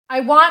I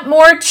want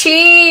more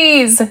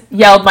cheese,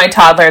 yelled my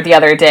toddler the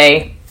other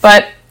day.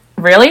 But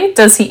really,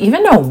 does he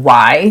even know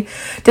why?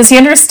 Does he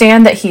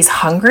understand that he's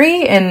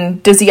hungry?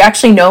 And does he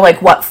actually know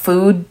what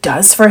food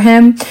does for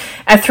him?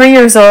 At 3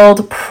 years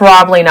old,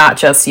 probably not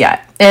just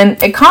yet. And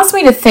it caused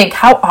me to think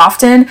how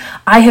often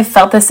I have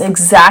felt this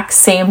exact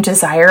same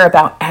desire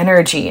about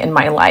energy in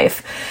my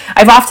life.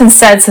 I've often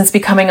said since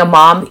becoming a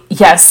mom,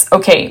 yes,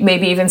 okay,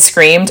 maybe even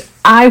screamed,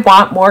 I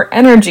want more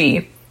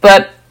energy.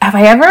 But have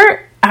I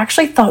ever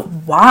actually thought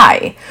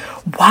why?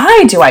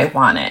 Why do I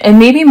want it? And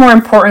maybe more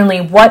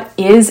importantly, what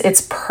is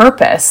its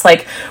purpose?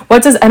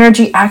 What does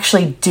energy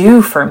actually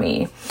do for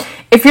me?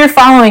 If you're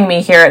following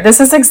me here, this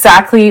is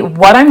exactly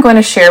what I'm going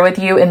to share with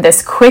you in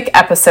this quick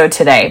episode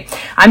today.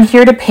 I'm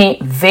here to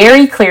paint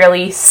very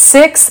clearly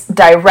 6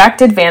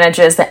 direct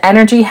advantages that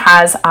energy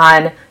has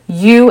on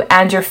you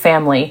and your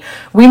family.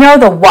 We know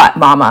the what,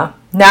 Mama.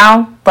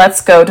 Now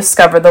let's go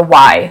discover the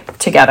why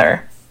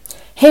together.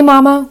 Hey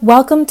Mama,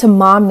 welcome to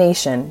Mom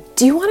Nation.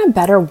 Do you want a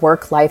better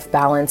work-life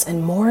balance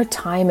and more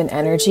time and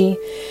energy?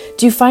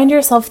 Do you find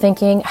yourself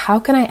thinking, how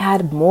can I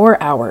add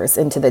more hours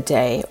into the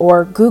day?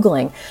 Or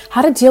Googling,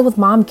 how to deal with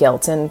mom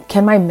guilt and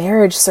can my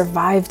marriage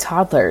survive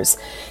toddlers?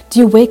 Do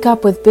you wake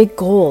up with big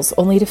goals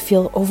only to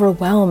feel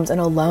overwhelmed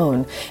and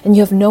alone and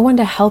you have no one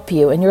to help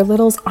you and your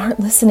littles aren't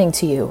listening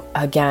to you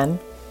again?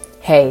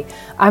 Hey,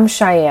 I'm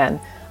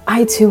Cheyenne.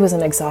 I too was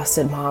an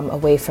exhausted mom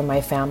away from my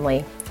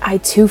family. I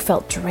too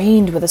felt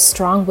drained with a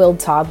strong-willed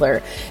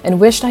toddler and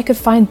wished I could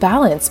find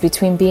balance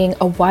between being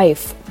a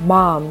wife,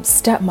 mom,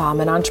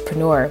 stepmom, and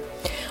entrepreneur.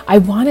 I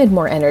wanted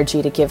more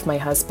energy to give my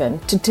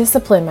husband, to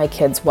discipline my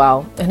kids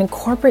well, and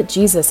incorporate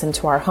Jesus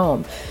into our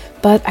home.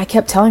 But I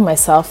kept telling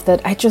myself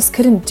that I just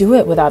couldn't do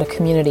it without a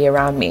community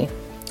around me.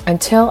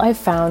 Until I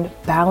found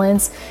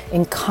balance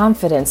and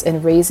confidence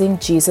in raising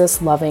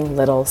Jesus-loving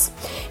littles.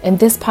 In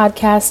this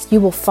podcast,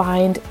 you will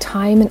find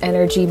time and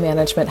energy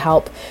management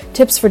help,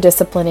 tips for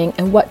disciplining,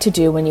 and what to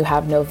do when you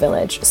have no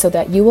village, so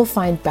that you will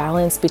find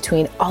balance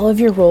between all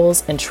of your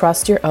roles and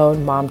trust your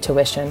own mom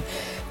tuition.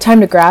 Time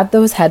to grab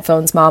those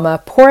headphones,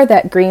 Mama, pour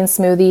that green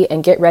smoothie,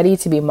 and get ready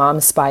to be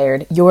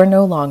mom-inspired. You're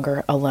no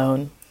longer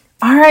alone.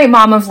 All right,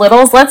 Mom of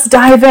Littles, let's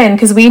dive in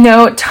because we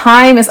know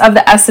time is of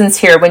the essence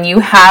here when you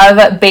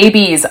have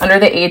babies under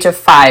the age of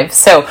 5.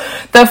 So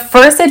the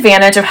first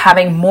advantage of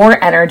having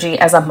more energy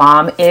as a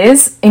mom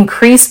is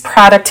increased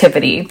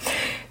productivity.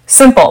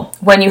 Simple.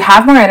 When you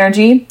have more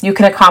energy, you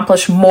can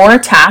accomplish more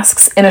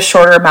tasks in a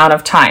shorter amount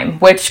of time,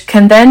 which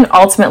can then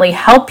ultimately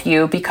help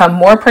you become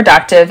more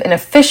productive and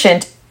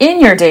efficient in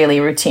your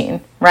daily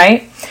routine,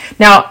 right?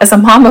 Now, as a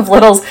mom of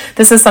littles,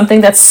 this is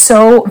something that's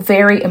so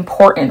very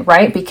important,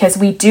 right? Because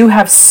we do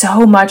have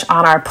so much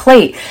on our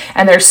plate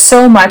and there's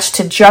so much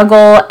to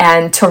juggle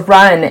and to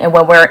run. And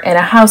when we're in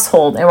a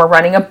household and we're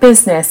running a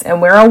business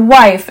and we're a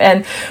wife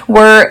and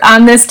we're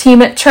on this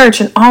team at church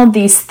and all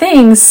these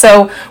things.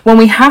 So when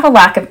we have a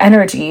lack of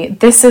energy,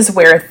 this is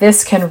where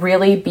this can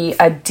really be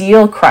a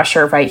deal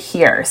crusher right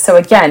here. So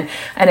again,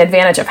 an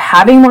advantage of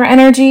having more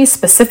energy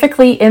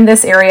specifically in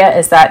this area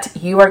is that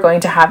you are going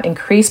to have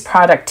increased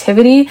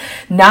productivity,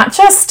 not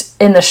just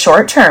in the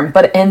short term,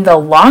 but in the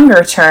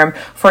longer term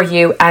for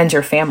you and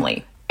your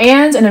family.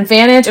 And an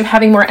advantage of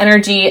having more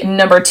energy,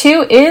 number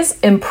 2, is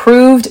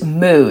improved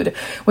mood.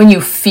 When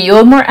you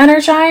feel more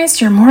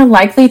energized, you're more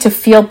likely to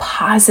feel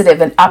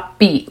positive and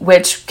upbeat,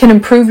 which can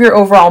improve your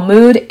overall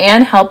mood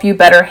and help you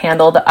better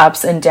handle the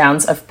ups and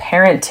downs of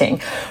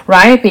parenting,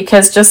 right?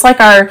 Because just like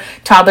our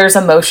toddlers'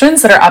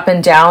 emotions that are up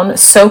and down,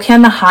 so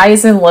can the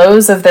highs and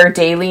lows of their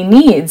daily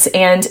needs.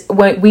 And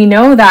we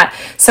know that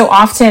so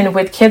often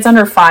with kids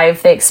under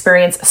 5, they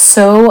experience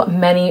so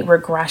many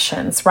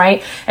regressions,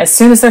 right? As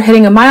soon as they're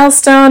hitting a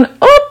milestone,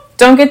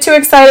 don't get too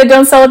excited.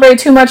 Don't celebrate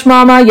too much,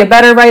 Mama. You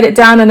better write it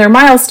down in their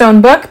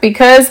milestone book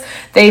because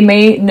they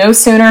may no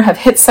sooner have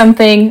hit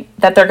something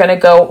that they're going to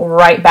go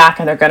right back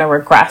and they're going to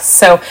regress.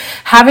 So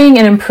having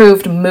an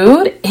improved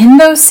mood in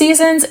those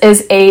seasons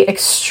is a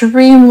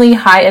extremely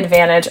high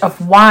advantage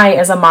of why,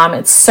 as a mom,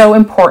 it's so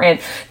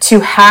important to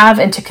have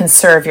and to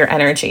conserve your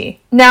energy.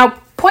 Now,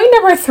 point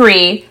number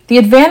 3, the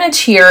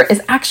advantage here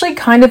is actually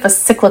kind of a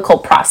cyclical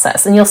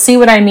process, and you'll see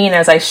what I mean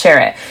as I share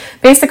it.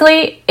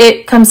 Basically,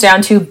 it comes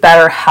down to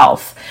better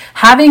health.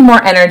 Having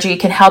more energy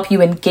can help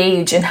you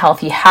engage in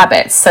healthy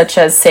habits, such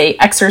as, say,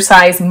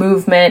 exercise,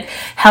 movement,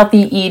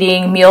 healthy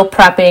eating, meal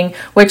prepping,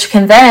 which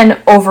can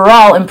then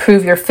overall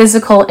improve your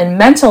physical and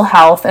mental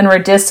health and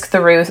reduce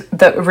the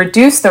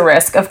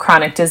risk of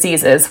chronic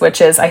diseases,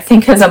 which is, I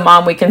think, as a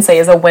mom, we can say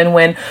is a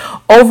win-win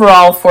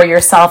overall for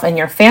yourself and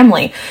your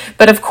family.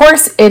 But of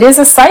course, it is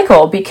a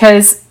cycle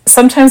because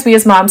sometimes we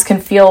as moms can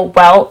feel,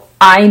 well,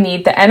 I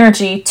need the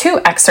energy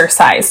to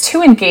exercise,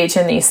 to engage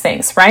in these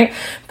things, right?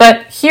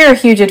 But here, a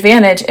huge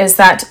advantage is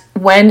that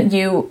when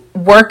you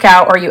work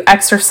out or you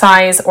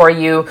exercise or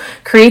you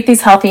create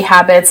these healthy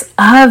habits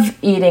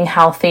of eating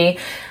healthy,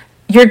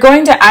 you're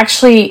going to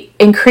actually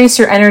increase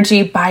your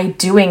energy by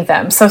doing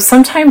them. So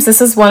sometimes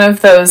this is one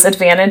of those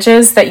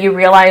advantages that you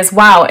realize,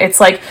 wow, it's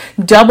like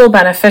double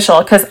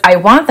beneficial because I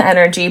want the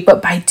energy,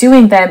 but by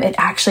doing them, it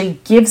actually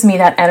gives me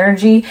that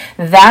energy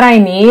that I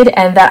need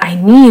and that I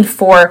need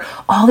for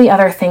all the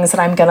other things that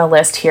I'm going to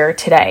list here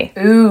today.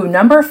 Ooh,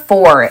 number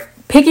 4.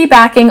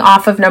 Piggybacking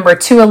off of number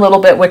 2 a little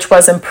bit, which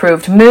was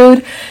improved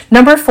mood.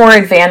 Number 4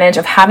 advantage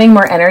of having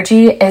more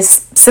energy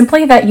is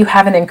simply that you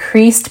have an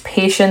increased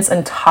patience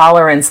and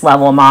tolerance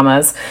level,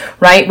 mamas,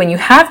 right? When you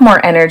have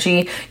more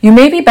energy, you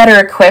may be better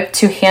equipped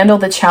to handle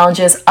the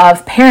challenges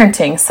of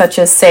parenting, such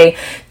as, say,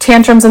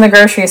 tantrums in the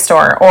grocery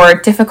store or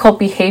difficult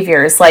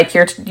behaviors like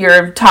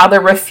your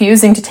toddler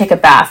refusing to take a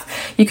bath.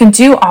 You can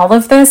do all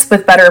of this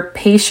with better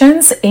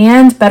patience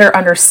and better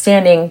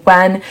understanding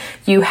when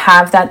you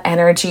have that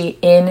energy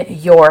in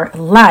your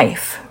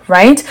life.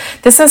 Right?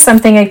 This is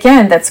something,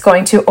 again, that's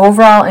going to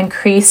overall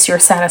increase your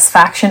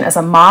satisfaction as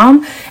a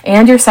mom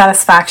and your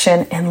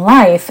satisfaction in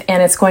life,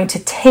 and it's going to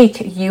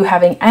take you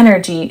having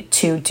energy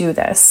to do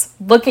this.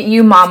 Look at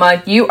you,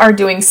 mama. You are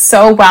doing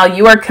so well.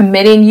 You are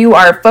committing. You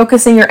are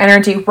focusing your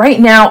energy right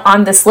now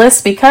on this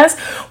list because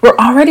we're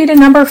already to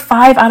number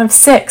 5 out of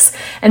 6.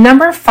 And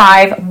number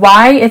 5,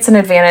 why it's an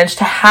advantage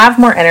to have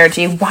more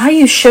energy, why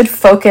you should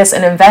focus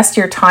and invest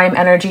your time,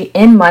 energy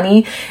in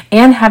money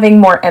and having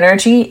more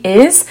energy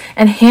is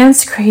enhanced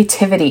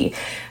creativity.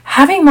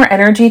 Having more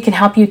energy can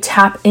help you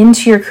tap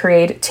into your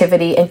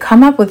creativity and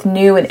come up with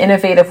new and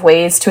innovative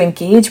ways to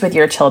engage with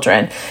your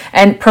children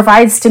and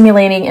provide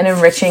stimulating and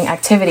enriching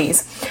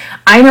activities.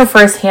 I know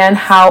firsthand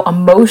how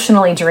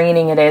emotionally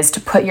draining it is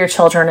to put your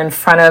children in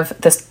front of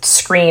the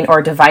screen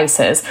or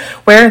devices,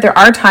 where there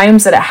are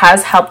times that it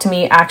has helped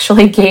me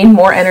actually gain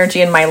more energy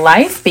in my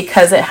life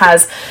because it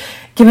has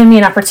given me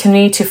an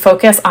opportunity to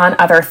focus on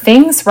other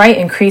things, right?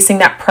 Increasing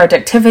that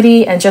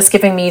productivity and just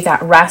giving me that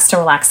rest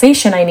and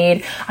relaxation I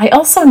need. I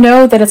also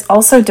know that it's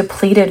also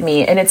depleted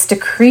me and it's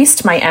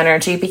decreased my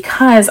energy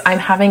because I'm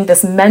having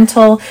this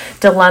mental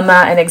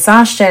dilemma and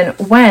exhaustion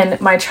when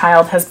my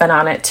child has been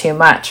on it too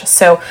much.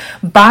 So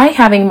by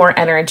having more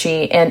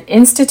energy and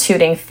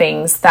instituting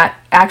things that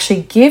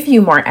actually give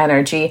you more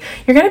energy,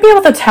 you're going to be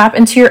able to tap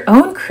into your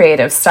own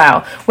creative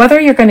style, whether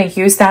you're going to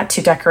use that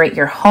to decorate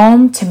your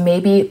home, to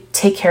maybe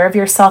take care of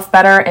yourself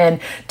better and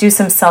do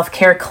some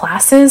self-care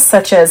classes,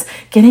 such as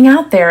getting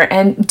out there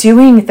and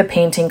doing the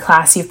painting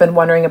class you've been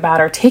wondering about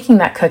or taking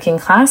that cooking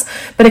class.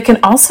 But it can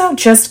also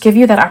just give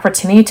you that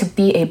opportunity to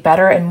be a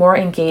better and more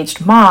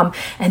engaged mom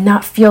and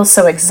not feel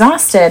so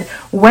exhausted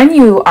when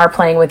you are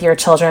playing with your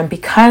children,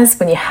 because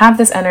when you have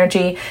this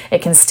energy,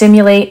 it can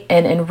stimulate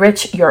and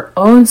enrich your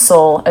own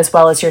soul as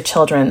well as your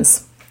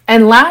children's.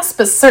 And last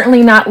but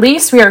certainly not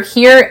least, we are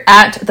here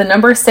at the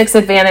number 6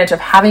 advantage of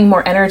having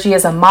more energy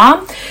as a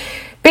mom.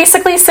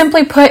 Basically,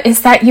 simply put,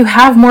 is that you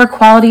have more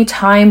quality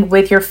time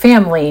with your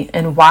family.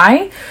 And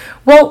why?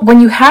 Well,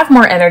 when you have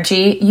more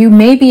energy, you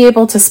may be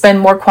able to spend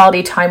more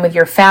quality time with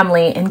your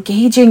family,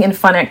 engaging in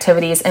fun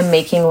activities and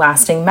making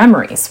lasting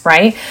memories,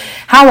 right?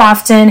 How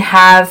often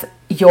have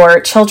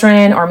your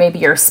children or maybe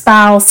your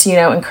spouse,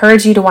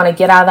 encourage you to want to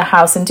get out of the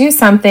house and do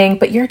something,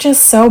 but you're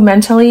just so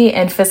mentally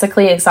and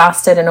physically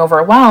exhausted and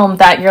overwhelmed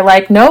that you're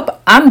like, nope,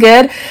 I'm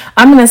good.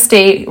 I'm going to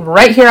stay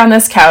right here on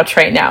this couch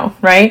right now,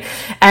 right?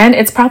 And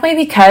it's probably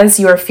because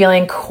you are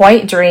feeling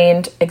quite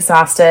drained,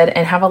 exhausted,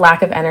 and have a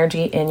lack of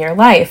energy in your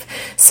life.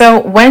 So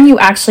when you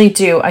actually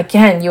do,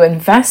 again, you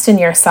invest in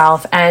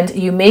yourself and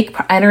you make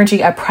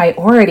energy a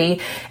priority,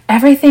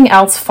 everything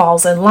else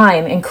falls in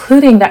line,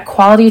 including that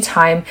quality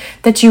time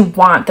that you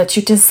want, that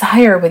you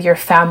desire with your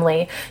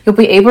family. You'll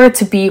be able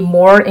to be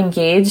more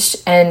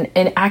engaged and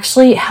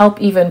actually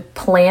help even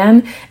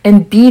plan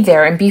and be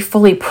there and be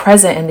fully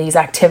present in these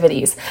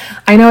activities.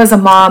 I know as a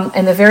mom,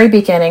 in the very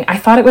beginning, I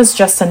thought it was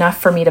just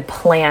enough for me to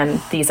plan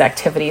these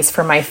activities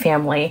for my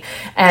family.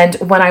 And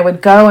when I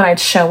would go and I'd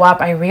show up,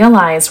 I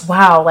realized,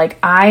 wow,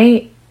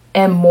 I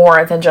am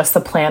more than just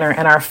the planner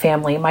in our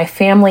family. My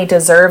family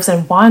deserves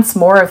and wants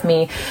more of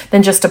me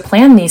than just to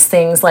plan these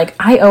things.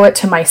 I owe it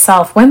to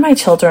myself when my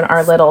children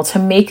are little to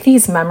make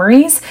these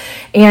memories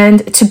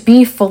and to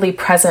be fully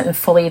present and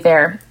fully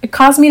there. It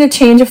caused me to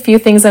change a few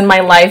things in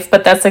my life,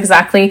 but that's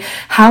exactly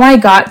how I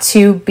got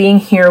to being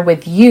here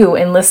with you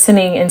and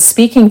listening and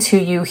speaking to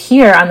you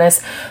here on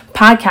this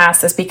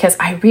podcast, is because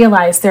I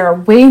realized there are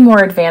way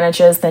more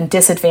advantages than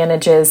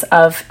disadvantages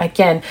of,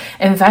 again,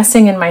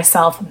 investing in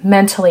myself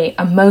mentally,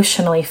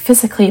 emotionally,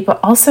 physically,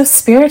 but also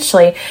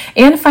spiritually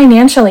and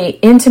financially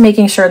into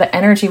making sure that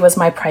energy was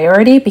my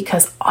priority,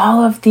 because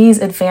all of these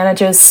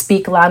advantages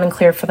speak loud and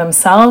clear for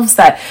themselves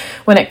that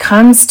when it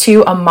comes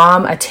to a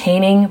mom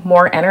attaining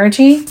more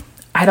energy,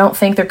 I don't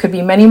think there could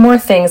be many more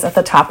things at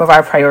the top of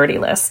our priority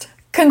list.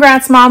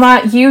 Congrats,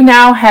 mama. You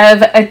now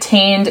have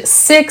attained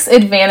 6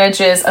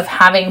 advantages of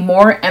having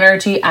more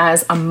energy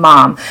as a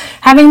mom.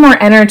 Having more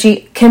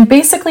energy can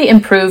basically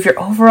improve your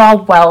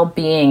overall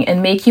well-being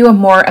and make you a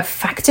more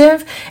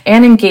effective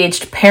and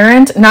engaged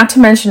parent, not to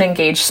mention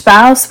engaged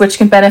spouse, which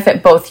can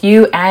benefit both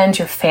you and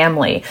your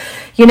family.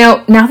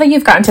 Now that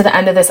you've gotten to the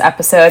end of this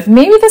episode,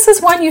 maybe this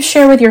is one you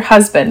share with your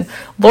husband.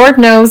 Lord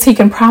knows he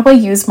can probably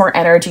use more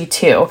energy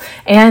too.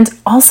 And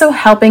also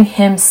helping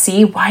him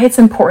see why it's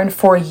important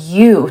for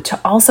you to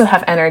also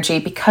have energy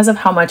because of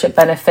how much it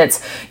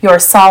benefits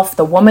yourself,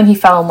 the woman he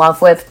fell in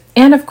love with,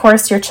 and of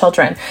course, your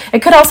children.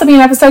 It could also be an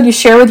episode you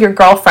share with your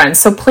girlfriends.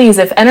 So please,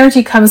 if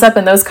energy comes up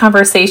in those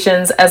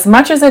conversations, as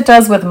much as it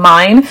does with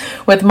mine,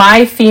 with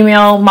my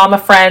female mama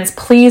friends,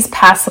 please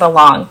pass it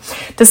along.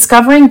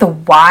 Discovering the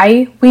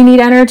why we need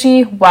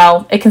energy,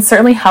 well, it can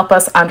certainly help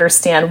us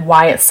understand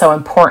why it's so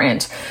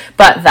important.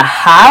 But the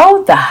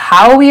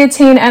how we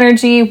attain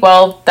energy,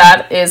 well,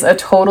 that is a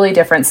totally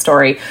different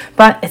story.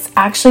 But it's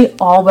actually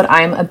all what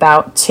I'm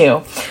about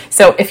too.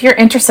 So if you're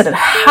interested in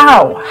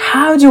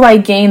how do I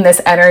gain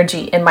this energy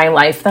in my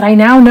life that I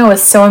now know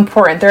is so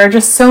important. There are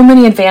just so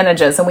many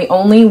advantages, and we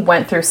only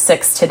went through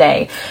 6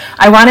 today.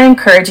 I want to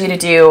encourage you to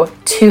do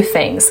 2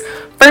 things.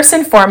 First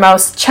and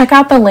foremost, check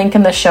out the link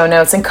in the show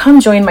notes and come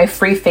join my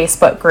free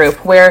Facebook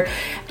group where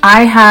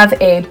I have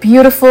a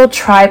beautiful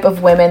tribe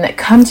of women that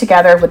come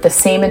together with the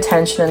same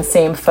intention and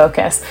same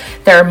focus.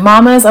 They're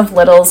mamas of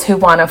littles who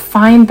want to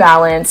find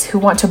balance, who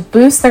want to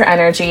boost their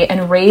energy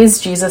and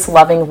raise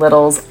Jesus-loving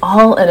littles,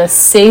 all in a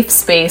safe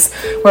space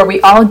where we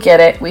all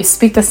get it, we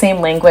speak the same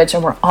language,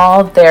 and we're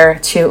all there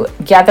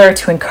together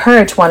to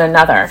encourage one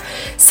another.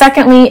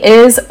 Secondly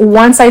is,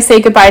 once I say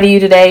goodbye to you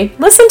today,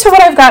 listen to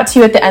what I've got to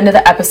you at the end of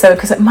the episode,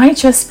 because it might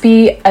just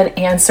be an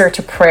answer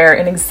to prayer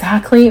and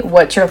exactly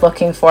what you're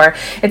looking for.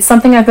 It's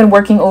something I've been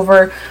working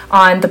over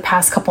on the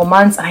past couple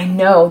months. I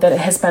know that it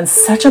has been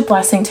such a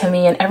blessing to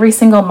me and every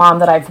single mom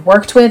that I've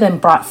worked with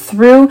and brought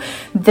through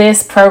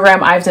this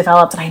program I've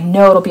developed, and I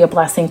know it'll be a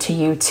blessing to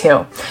you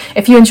too.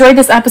 If you enjoyed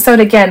this episode,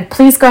 again,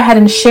 please go ahead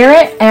and share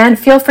it, and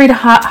feel free to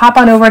hop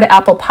on over to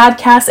Apple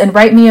Podcasts and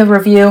write me a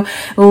review.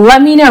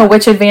 Let me know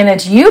which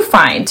advantage you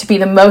find to be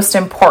the most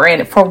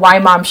important for why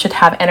moms should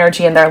have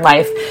energy in their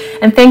life.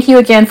 And thank you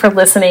again for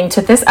listening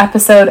to this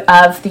episode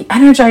of The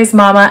Energized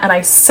Mama, and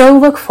I so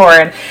look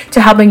forward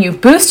to helping you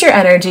boost your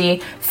energy,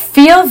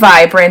 feel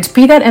vibrant,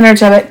 be that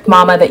energetic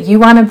mama that you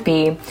want to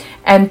be,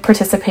 and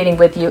participating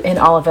with you in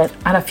all of it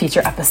on a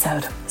future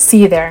episode.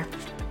 See you there.